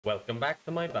Welcome back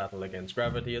to my battle against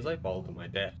gravity as I fall to my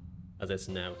death, as it's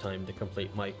now time to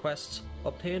complete my quests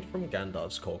obtained from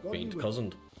Gandalf's coke fiend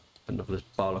cousin. Enough of this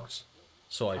bollocks.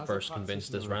 So I first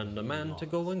convinced this random man to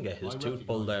go and get his tooth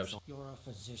pulled out. You're a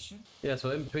physician? Yeah,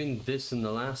 so in between this and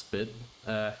the last bit,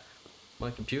 my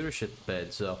computer shit the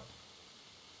bed, so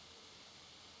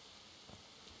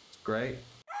it's great.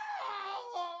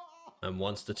 And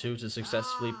once the tooth is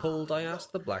successfully pulled, I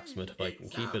asked the blacksmith if I can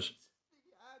keep it.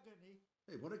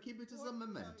 Hey, want to keep it as a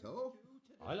memento?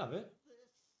 I love it.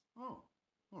 Oh,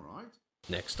 alright.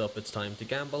 Next up, it's time to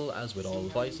gamble. As with all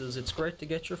vices, it's great to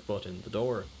get your foot in the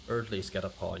door, or at least get a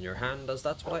paw in your hand, as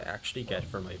that's what I actually get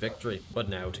for my victory. But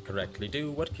now to correctly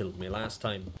do what killed me last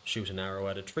time: shoot an arrow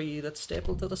at a tree that's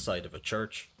stapled to the side of a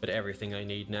church. With everything I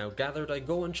need now gathered, I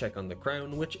go and check on the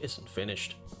crown, which isn't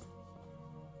finished.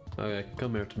 Okay,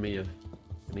 come here to me, I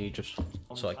need it.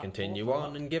 So I continue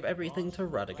on and give everything to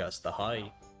Radagast the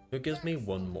High, who gives me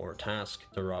one more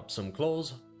task: to rob some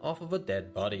clothes off of a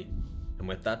dead body. And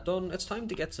with that done, it's time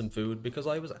to get some food because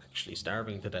I was actually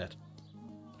starving to death.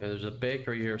 Okay, there's a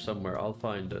bakery here somewhere, I'll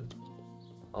find it.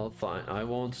 I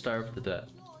won't starve to death.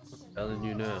 I'm telling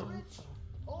you now.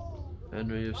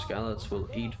 Henry of Skalitz will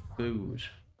eat food.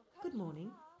 Good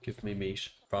morning. Give me meat.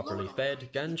 Properly fed,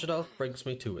 Gandalf brings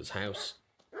me to his house.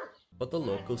 But the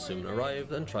locals soon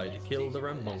arrive and try to kill the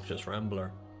rambunctious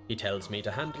rambler. He tells me to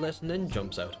handle it and then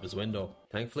jumps out of his window.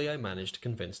 Thankfully I managed to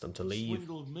convince them to leave.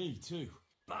 Swindled me too,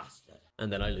 bastard.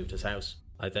 And then I loot his house.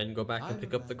 I then go back and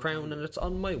pick up the crown, and it's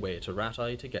on my way to Rat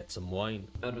Eye to get some wine.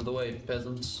 Out of the way,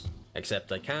 peasants.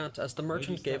 Except I can't, as the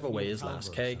merchant gave away his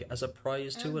last keg as a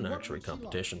prize to an archery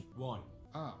competition. Why?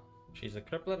 She's a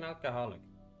crippling alcoholic.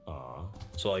 Ah.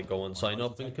 So I go and sign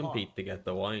up and compete to get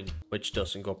the wine, which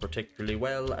doesn't go particularly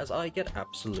well as I get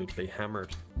absolutely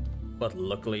hammered. But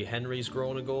luckily Henry's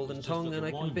grown a golden tongue and I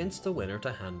convinced the winner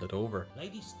to hand it over.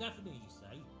 Lady Stephanie, you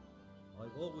say?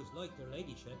 I've always liked her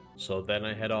ladyship. So then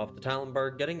I head off to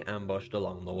Talmberg, getting ambushed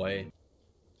along the way.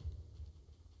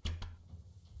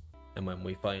 And when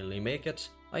we finally make it,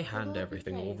 I hand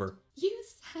everything over. You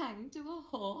sang to a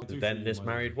horse. Then this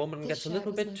married woman gets a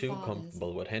little bit too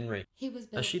comfortable with Henry,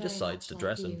 as she decides to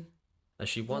dress him, as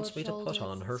she wants me to put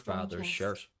on her father's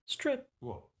shirt. Strip!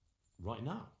 What? Right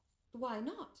now? Why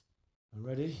not? I'm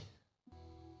ready.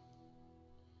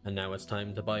 And now it's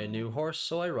time to buy a new horse,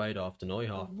 so I ride off to A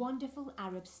Neuhof. wonderful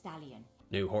Arab stallion.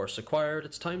 New horse acquired,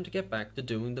 it's time to get back to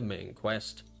doing the main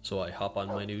quest. So I hop on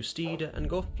my new steed and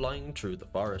go flying through the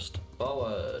forest.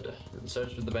 Forward, in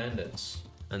search of the bandits.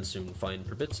 And soon find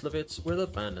Pribitslavitz, where the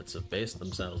bandits have based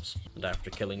themselves. And after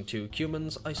killing 2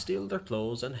 humans, I steal their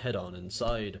clothes and head on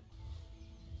inside.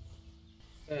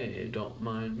 Hey, don't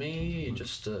mind me,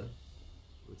 just It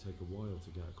would take a while to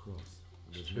get across.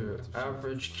 your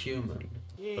average human.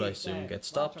 But I soon get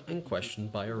stopped and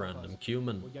questioned by a random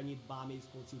human.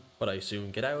 But I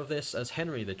soon get out of this as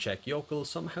Henry the Czech yokel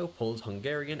somehow pulls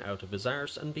Hungarian out of his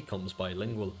arse and becomes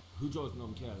bilingual. Who draws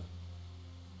Nomkela?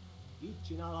 I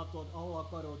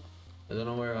don't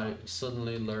know where I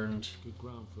suddenly learned Good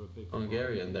ground for a big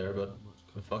Hungarian there, but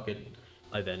fuck it.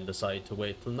 I then decide to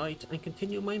wait till night and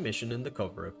continue my mission in the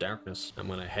cover of darkness. And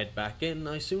when I head back in,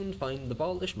 I soon find the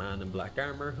baldish man in black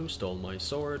armor who stole my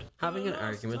sword, having an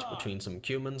argument between some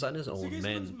humans and his own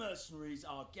men, mercenaries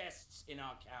are guests in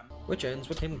our camp. which ends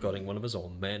with him gutting one of his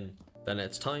own men. Then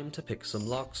it's time to pick some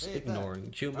locks,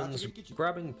 ignoring humans,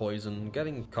 grabbing poison,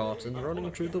 getting caught and running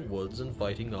through the woods and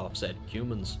fighting off said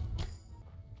humans.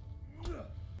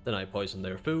 Then I poison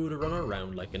their food, run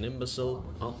around like an imbecile.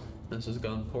 Oh, this has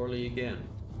gone poorly again.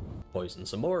 Poison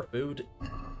some more food,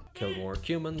 kill more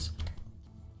humans,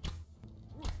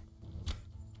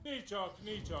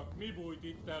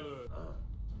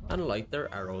 and light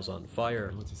their arrows on fire.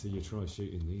 I'd like to see you try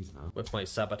shooting these now. With my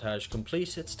sabotage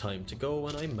complete, it's time to go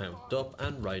and I mount up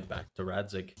and ride back to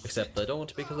Radzig. Except I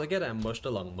don't because I get ambushed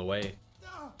along the way.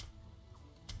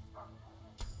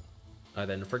 I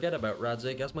then forget about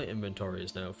Radzig as my inventory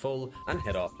is now full and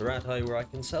head off to Rat Eye where I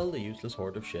can sell the useless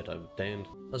hoard of shit I've obtained,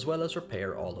 as well as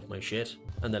repair all of my shit.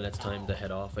 And then it's time to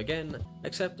head off again,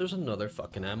 except there's another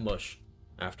fucking ambush.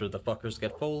 After the fuckers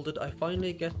get folded, I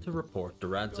finally get to report to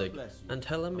Radzig and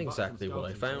tell him exactly what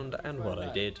I found and what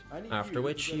I did, after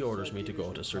which he orders me to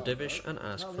go to Sir Divish and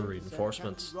ask for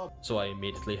reinforcements. So I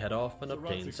immediately head off and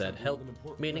obtain said help,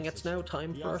 meaning it's now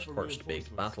time for our first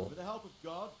big battle. With the help of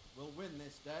God, we'll win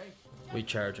this day. We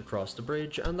charge across the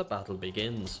bridge and the battle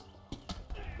begins,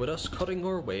 with us cutting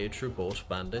our way through both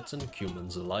bandits and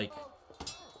humans alike.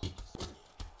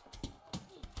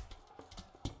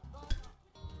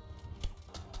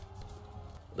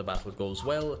 The battle goes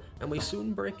well, and we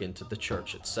soon break into the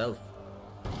church itself.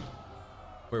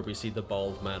 where we see the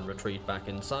bald man retreat back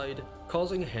inside,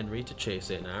 causing Henry to chase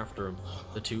in after him.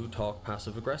 The two talk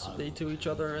passive aggressively to each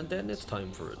other, and then it's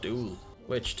time for a duel.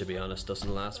 Which, to be honest,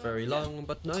 doesn't last very long,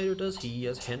 but neither does he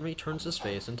as Henry turns his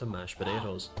face into mashed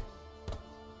potatoes.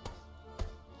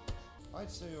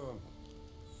 I'd say you're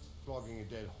flogging a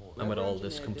dead horse. And with all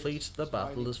this complete, the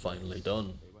battle is finally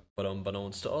done. But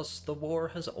unbeknownst to us, the war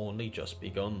has only just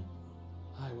begun.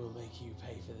 I will make you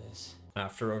pay for this.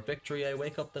 After our victory, I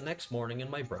wake up the next morning in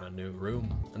my brand new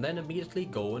room, and then immediately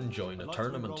go and join a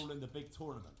tournament,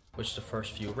 which the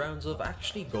first few rounds of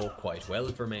actually go quite well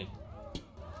for me.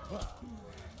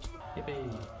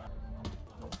 Yippee.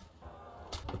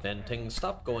 But then things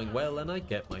stop going well and I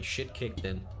get my shit kicked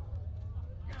in.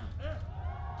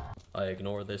 I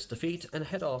ignore this defeat and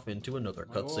head off into another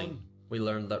cutscene. We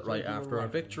learned that right after our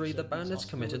victory, the bandits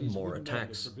committed more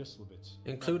attacks,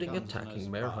 including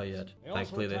attacking Merhayed.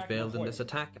 Thankfully they failed in this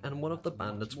attack and one of the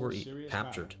bandits were even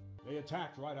captured. They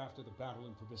attacked right after the battle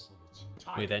in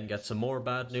Pribyslavitz. We then get some more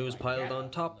bad news piled on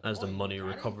top, as the money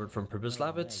recovered from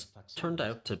Pribyslavitz turned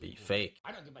out to be fake.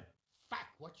 I don't give a fuck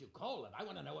what you call it. I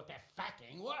want to know what they're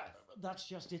fucking worth. That's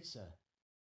just it, sir.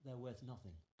 They're worth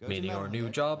nothing. Meaning our new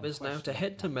job is now to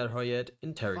head to Merhayed,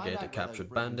 interrogate a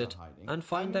captured bandit, and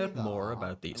find out more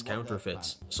about these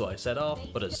counterfeits. So I set off,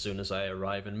 but as soon as I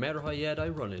arrive in Merhayed, I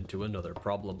run into another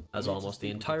problem, as almost the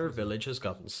entire village has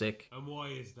gotten sick, And why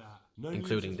is that?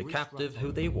 including the captive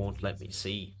who they won't let me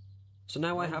see. So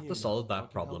now I have to solve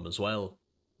that problem as well.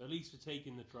 At least for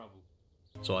taking the trouble.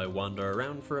 So I wander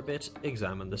around for a bit,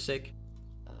 examine the sick,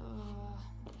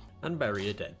 and bury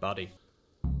a dead body.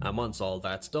 And once all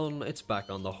that's done, it's back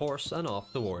on the horse and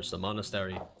off towards the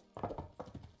monastery,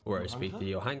 where I speak to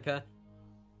Johanka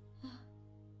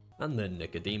and then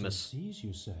Nicodemus. Disease,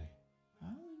 you say? How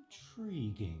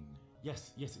intriguing.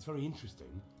 Yes, it's very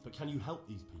interesting, but can you help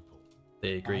these people?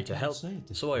 They agree to help,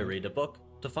 so I read a book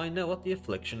to find out what the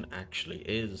affliction actually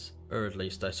is. Or at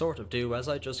least I sort of do, as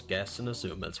I just guess and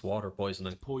assume it's water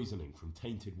poisoning. Poisoning from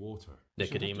tainted water.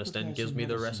 Nicodemus then gives me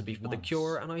the recipe for the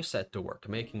cure and I set to work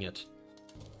making it.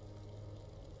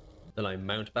 Then I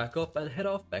mount back up and head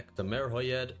off back to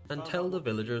Merhayed and tell the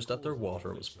villagers that their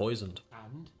water was poisoned.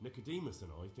 And Nicodemus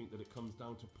and I think that it comes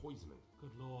down to poisoning.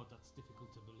 Good lord, that's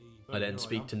difficult to believe. I then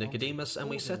speak to Nicodemus and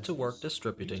we set to work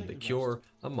distributing the cure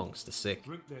amongst the sick.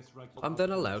 Drink this I'm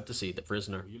then allowed to see the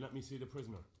prisoner. Will you let me see the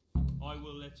prisoner? I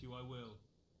will let you, I will.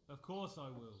 Of course I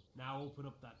will. Now open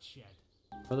up that shed.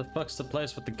 Where the fuck's the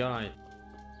place with the guy?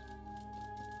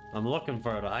 I'm looking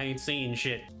for it, I ain't seeing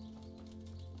shit.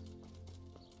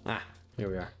 Ah, here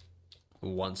we are.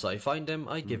 Once I find him,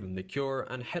 I give him the cure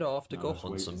and head off to go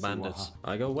hunt some bandits.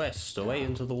 I go west, away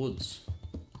into the woods.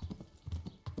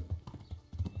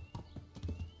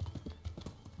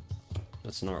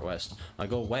 That's northwest. I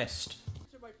go west.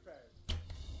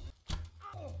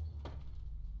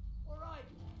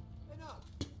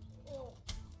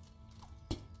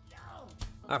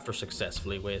 After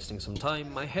successfully wasting some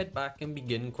time, I head back and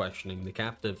begin questioning the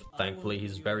captive. Thankfully,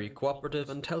 he's very cooperative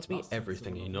and tells me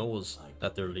everything he knows,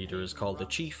 that their leader is called the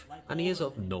Chief, and he is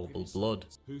of noble blood.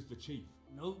 Who's the chief?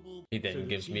 He then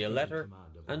gives me a letter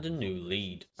and a new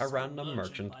lead, a random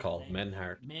merchant called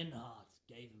Menhart. Menhart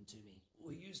gave them to me.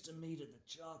 We used to meet at the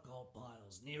charcoal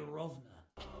piles near Rovna.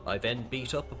 I then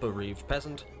beat up a bereaved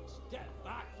peasant, Step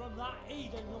back from that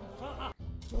Eden, young fella.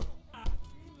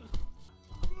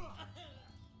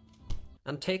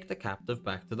 and take the captive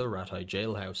back to the Ratai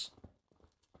jailhouse.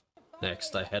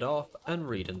 Next I head off and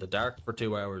read in the dark for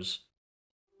 2 hours,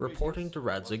 reporting to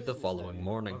Radzig the following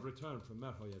morning. I've returned from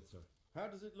Merhayed, sir. How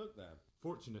does it look there?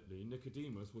 Fortunately,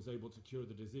 Nicodemus was able to cure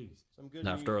the disease. Some good And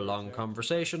after a news, long okay?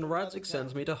 conversation, Radzig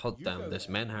sends me to hunt You go down this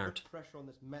there and Menhart. put pressure on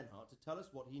this Menhart to tell us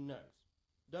what he knows.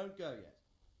 Don't go yet.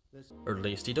 There's Or at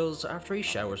least he does after he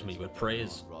showers me with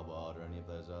praise. Robard or any of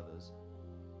those others.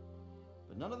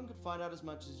 But none of them could find out as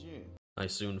much as you. I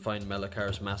soon find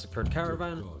Melikar's massacred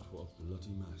caravan, God, what a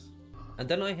bloody mess. and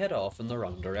then I head off in the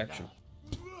wrong direction.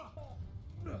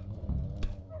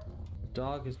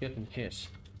 Dog is getting hit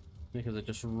because it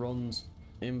just runs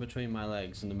in between my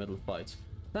legs in the middle of fights.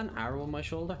 Then arrow on my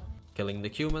shoulder. Killing the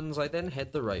humans, I then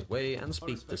head the right way and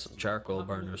speak to some charcoal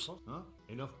burners. Huh?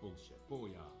 Enough bullshit.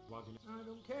 Booyah. Wagging I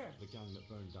don't care. the gang that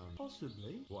burned down.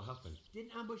 Possibly. What happened?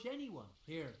 Didn't ambush anyone.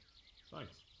 Here.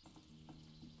 Thanks.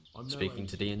 I'm no Speaking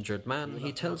to the injured man,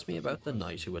 he tells me about the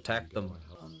knight who attacked them.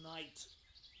 A night.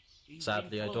 He's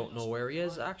Sadly, been I don't know following where he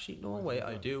is. Actually, no way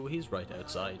I do. He's right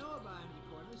outside.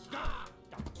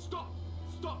 Stop!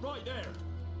 Stop right there!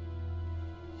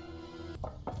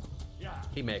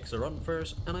 He makes a run for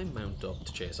it, and I mount up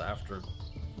to chase after him.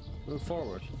 Move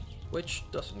forward, which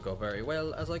doesn't go very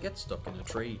well as I get stuck in a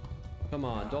tree. Come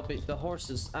on, don't be. The horse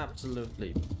is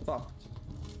absolutely fucked.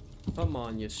 Come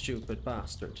on, you stupid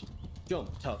bastard.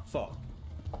 Jump, tough fuck.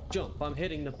 Jump, I'm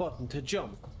hitting the button to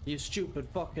jump. You stupid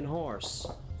fucking horse.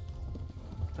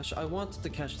 I wanted to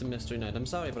catch the Mystery Knight. I'm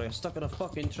sorry, but I got stuck in a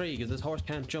fucking tree because this horse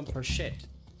can't jump for shit.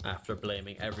 After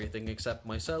blaming everything except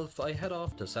myself, I head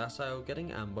off to Sasau,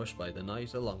 getting ambushed by the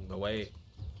knight along the way.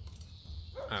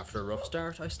 After a rough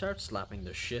start, I start slapping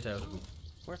the shit out of him.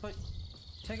 Where's my...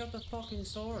 Take out the fucking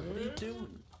sword. What are you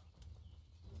doing?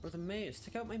 Or the mace.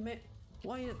 Take out my mace.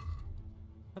 Why...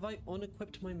 Have I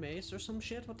unequipped my mace or some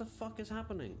shit? What the fuck is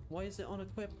happening? Why is it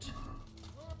unequipped?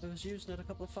 I was using it a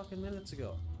couple of fucking minutes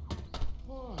ago.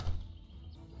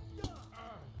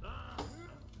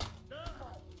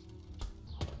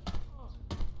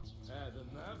 Had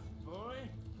enough, boy?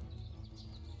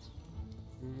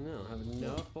 No, have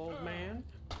enough, old man?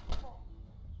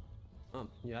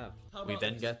 You have. We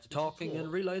then get to talking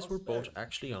and realize we're both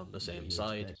actually on the same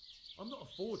side. I'm not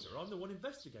a forger, I'm the one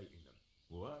investigating them.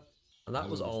 What? And that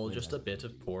was all just a bit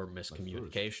of poor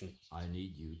miscommunication. I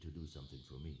need you to do something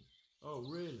for me. Oh,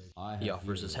 really? He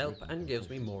offers his help and gives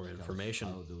me more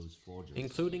information,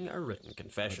 including a written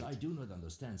confession. But I do not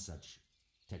understand such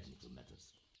technical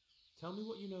matters. Tell me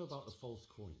what you know about the false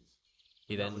coins.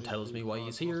 He then tells me why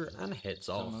he's here and heads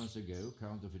off. Some months ago,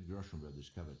 counterfeit groschen were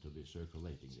discovered to be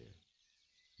circulating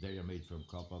there. They are made from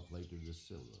copper plated with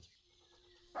silver.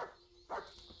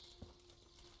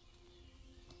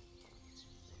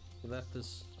 He left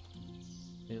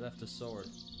his sword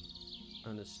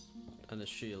and his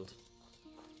shield.